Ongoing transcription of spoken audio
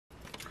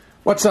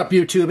What's up,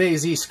 YouTube?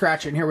 AZ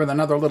Scratching here with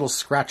another little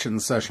scratching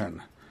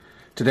session.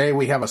 Today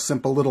we have a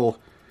simple little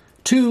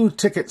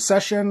 2-ticket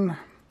session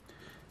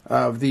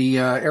of the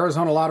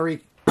Arizona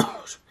Lottery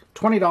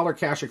 $20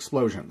 cash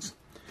explosions.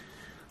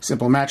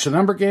 Simple match the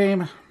number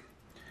game.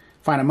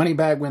 Find a money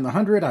bag, win the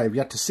 100. I have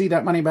yet to see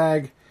that money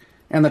bag.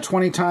 And the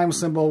 20 times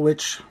symbol,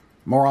 which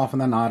more often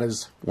than not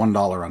is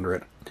 $1 under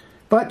it.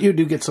 But you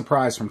do get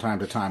surprised from time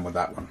to time with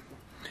that one.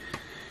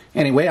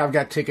 Anyway, I've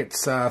got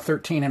tickets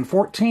 13 and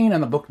 14,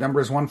 and the book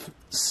number is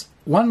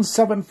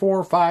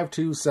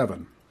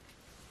 174527.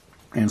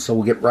 And so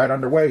we'll get right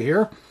underway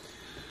here.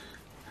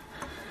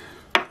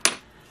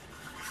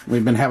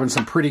 We've been having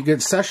some pretty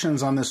good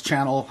sessions on this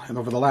channel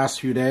over the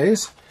last few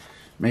days.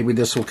 Maybe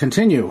this will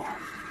continue.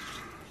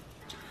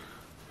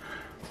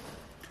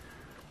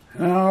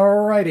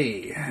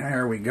 Alrighty,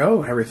 there we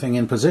go. Everything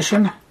in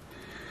position.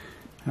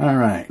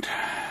 Alright,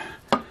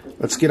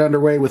 let's get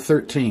underway with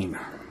 13.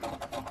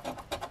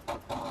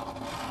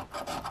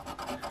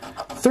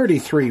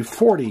 33,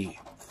 40,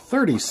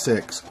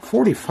 36,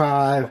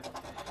 45,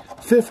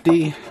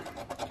 50,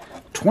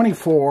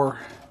 24,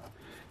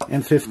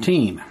 and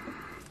 15.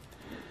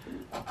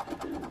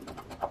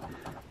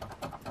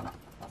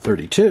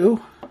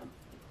 32,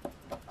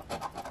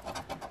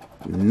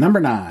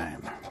 number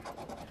 9,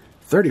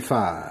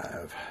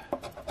 35,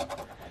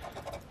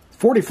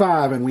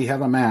 45, and we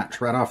have a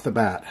match right off the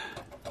bat.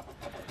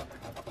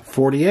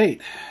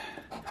 48,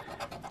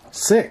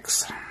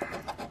 6,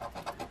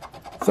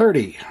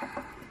 30,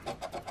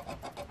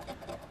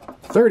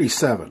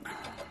 37,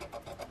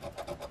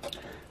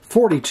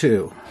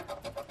 42,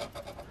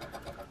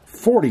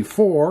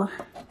 44,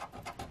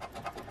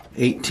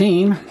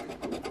 18,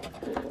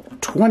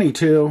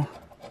 22,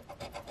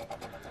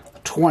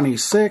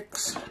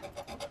 26,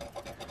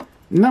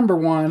 number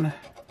 1,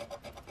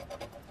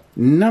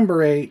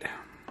 number 8.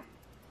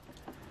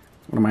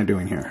 What am I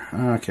doing here?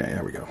 Okay,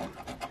 there we go.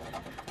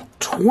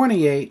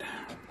 28,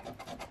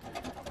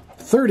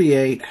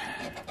 38,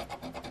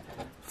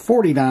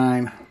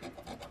 49,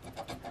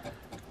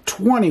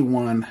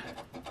 21,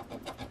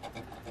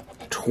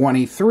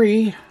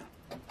 23.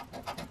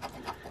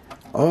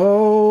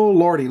 Oh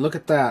lordy, look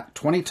at that.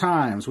 20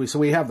 times. So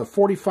we have the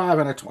 45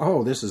 and a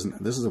oh, this is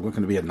going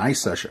to be a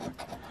nice session.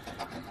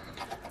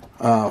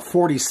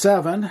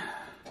 47,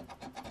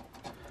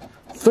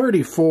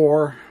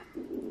 34,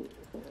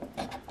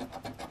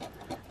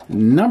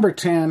 number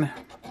 10,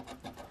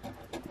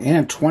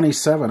 and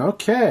 27.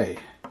 Okay.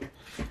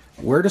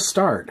 Where to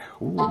start?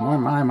 Ooh,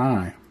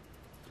 my.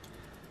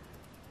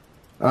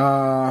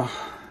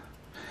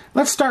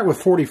 Let's start with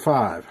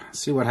 45.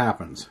 See what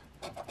happens.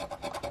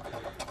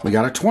 We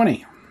got a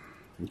 20.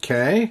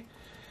 Okay.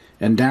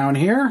 And down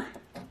here,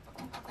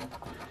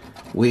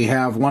 we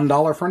have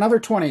 $1 for another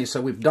 20.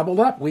 So we've doubled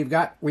up. We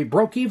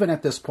broke even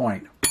at this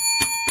point.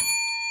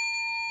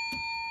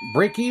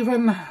 Break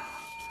even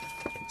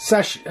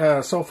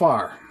so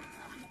far.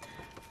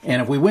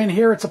 And if we win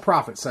here, it's a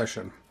profit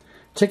session.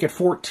 Ticket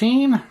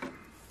 14.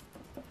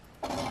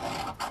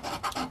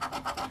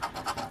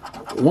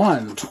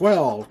 1,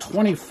 12,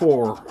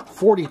 24,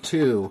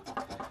 42,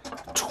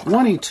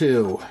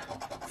 22,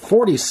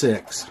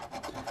 46,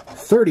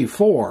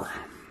 34.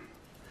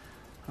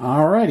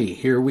 Alrighty,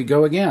 here we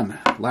go again.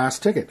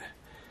 Last ticket.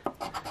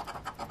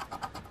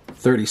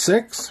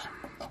 36,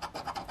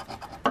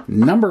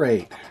 number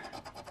 8,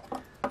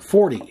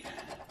 40,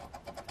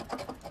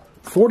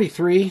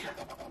 43,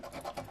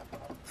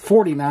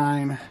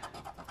 49,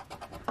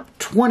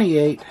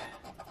 28,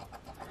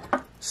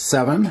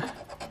 7,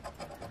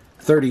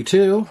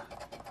 32,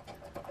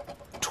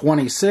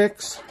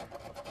 26,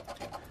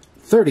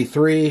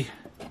 33,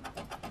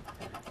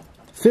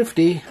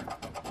 50,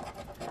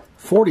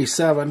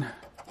 47,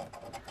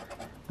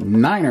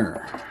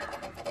 niner,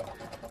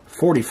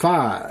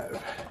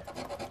 45,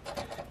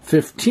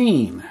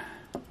 15,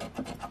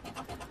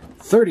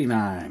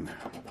 39,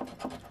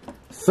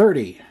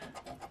 30,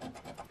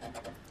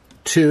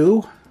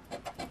 2,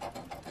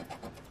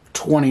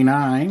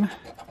 29,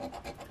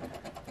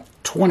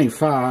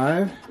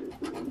 25,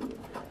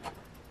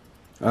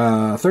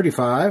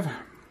 35,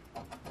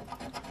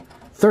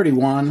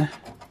 31,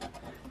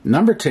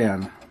 number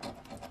 10,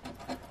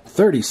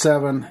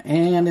 37,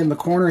 and in the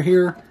corner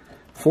here,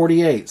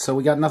 48. So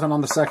we got nothing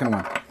on the second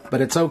one.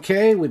 But it's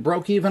okay. We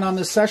broke even on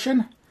this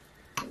session.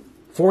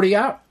 40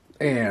 out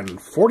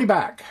and 40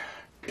 back.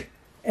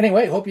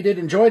 Anyway, hope you did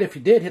enjoy it. If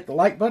you did, hit the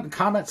like button,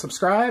 comment,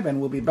 subscribe, and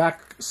we'll be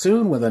back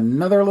soon with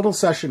another little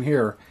session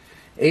here.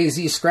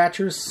 AZ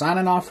Scratchers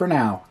signing off for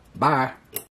now. Bye.